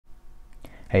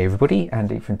Hey everybody,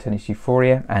 Andy from Tennis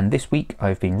Euphoria, and this week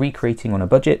I've been recreating on a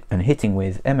budget and hitting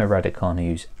with Emma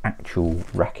Raducanu's actual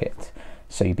racket.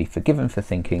 So you'd be forgiven for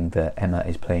thinking that Emma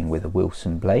is playing with a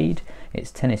Wilson blade.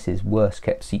 It's tennis's worst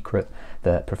kept secret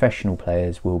that professional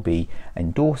players will be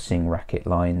endorsing racket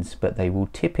lines, but they will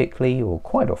typically, or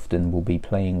quite often, will be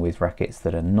playing with rackets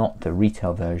that are not the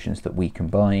retail versions that we can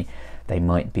buy. They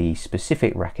might be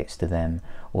specific rackets to them,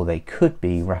 or they could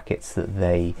be rackets that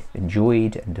they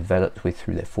enjoyed and developed with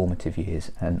through their formative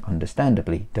years and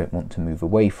understandably don't want to move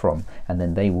away from, and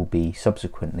then they will be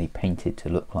subsequently painted to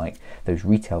look like those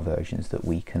retail versions that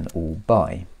we can all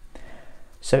buy.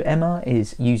 So Emma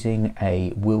is using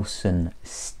a Wilson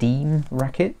Steam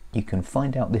racket. You can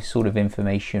find out this sort of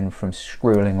information from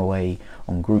scribbling away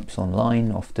on groups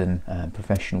online. Often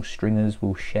professional stringers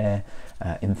will share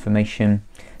information.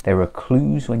 There are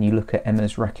clues when you look at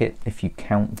Emma's racket. If you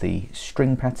count the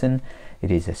string pattern,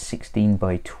 it is a 16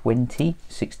 by 20,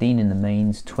 16 in the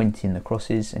mains, 20 in the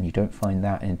crosses, and you don't find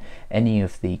that in any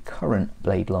of the current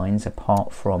blade lines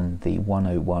apart from the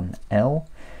 101L.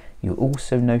 You'll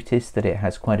also notice that it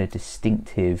has quite a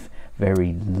distinctive,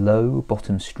 very low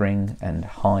bottom string and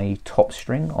high top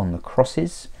string on the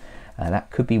crosses.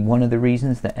 That could be one of the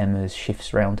reasons that Emma's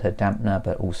shifts around her dampener,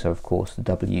 but also of course the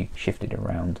W shifted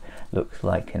around looks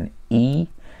like an E.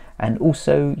 And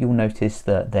also you'll notice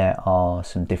that there are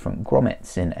some different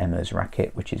grommets in Emma's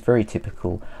racket, which is very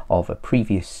typical of a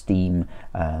previous Steam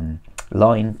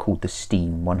line called the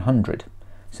Steam 100.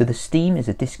 So the Steam is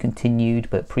a discontinued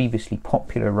but previously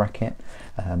popular racket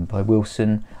by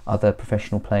Wilson. Other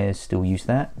professional players still use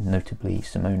that, notably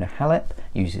Simona Halep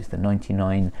uses the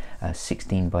 99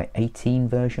 16 by 18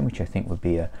 version, which I think would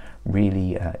be a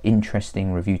really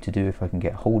interesting review to do if I can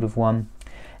get hold of one.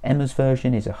 Emma's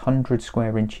version is 100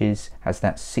 square inches, has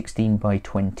that 16 by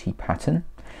 20 pattern.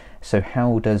 So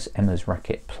how does Emma's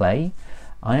racket play?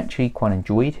 I actually quite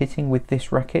enjoyed hitting with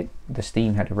this racket. The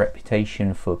Steam had a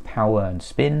reputation for power and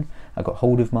spin. I got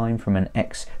hold of mine from an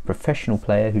ex-professional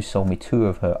player who sold me two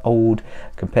of her old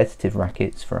competitive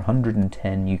rackets for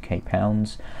 110 UK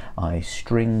pounds. I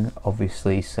string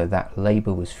obviously so that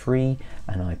labour was free,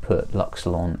 and I put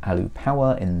Luxolon Alu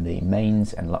Power in the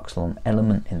mains and Luxolon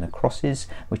Element in the crosses,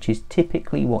 which is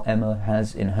typically what Emma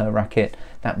has in her racket.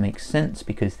 That makes sense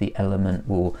because the Element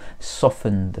will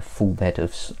soften the full bed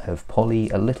of poly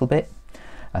a little bit.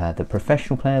 The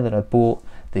professional player that I bought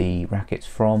the rackets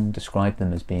from described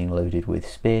them as being loaded with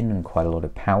spin and quite a lot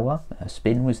of power.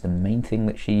 Spin was the main thing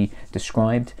that she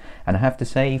described, and I have to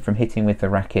say, from hitting with the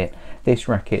racket, this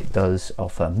racket does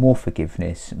offer more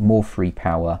forgiveness, more free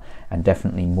power, and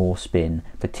definitely more spin,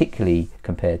 particularly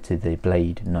compared to the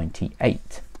Blade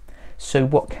 98. So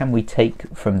what can we take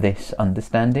from this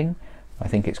understanding? I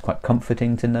think it's quite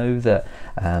comforting to know that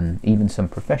even some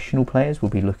professional players will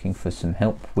be looking for some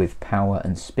help with power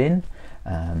and spin.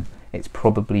 It's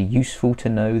probably useful to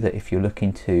know that if you're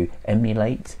looking to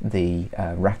emulate the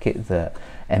racket that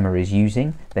Emma is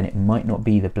using, then it might not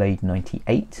be the Blade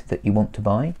 98 that you want to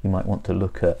buy. You might want to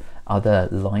look at other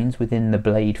lines within the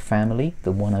blade family.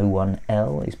 The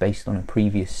 101L is based on a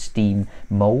previous Steam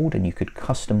mold, and you could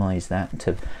customize that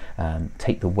to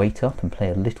take the weight up and play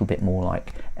a little bit more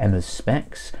like Emma's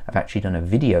specs. I've actually done a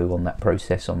video on that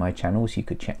process on my channel, so you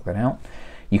could check that out.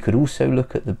 You could also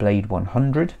look at the Blade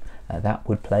 100. That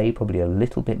would play probably a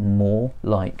little bit more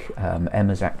like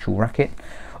Emma's actual racket.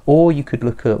 Or you could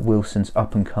look at Wilson's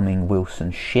up-and-coming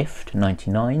Wilson Shift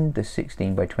 99, the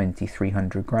 16 by 20,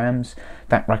 300 grams.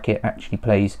 That racket actually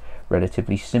plays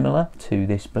relatively similar to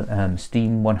this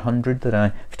Steam 100 that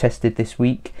I've tested this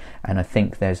week, and I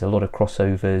think there's a lot of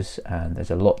crossovers, and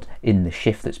there's a lot in the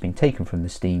Shift that's been taken from the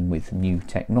Steam with new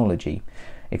technology.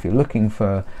 If you're looking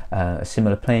for a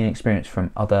similar playing experience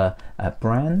from other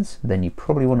brands, then you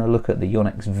probably want to look at the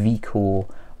Yonex V-Core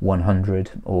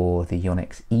 100 or the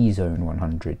Yonex E-Zone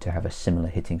 100 to have a similar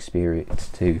hitting experience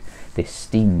to this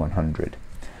Steam 100.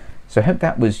 So I hope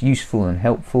that was useful and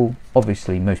helpful.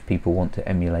 Obviously most people want to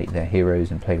emulate their heroes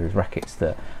and play with rackets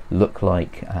that look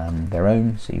like their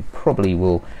own, so you probably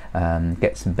will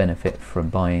get some benefit from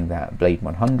buying that Blade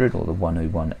 100 or the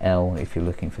 101L if you're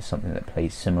looking for something that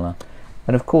plays similar.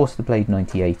 And of course the Blade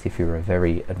 98, if you're a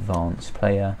very advanced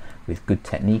player with good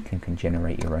technique and can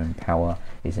generate your own power,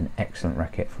 is an excellent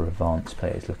racket for advanced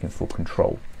players looking for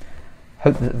control.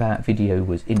 Hope that that video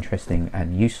was interesting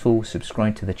and useful.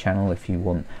 Subscribe to the channel if you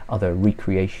want other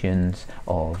recreations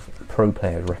of pro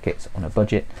player rackets on a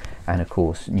budget, and of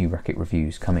course new racket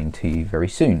reviews coming to you very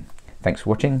soon. Thanks for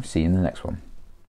watching, see you in the next one.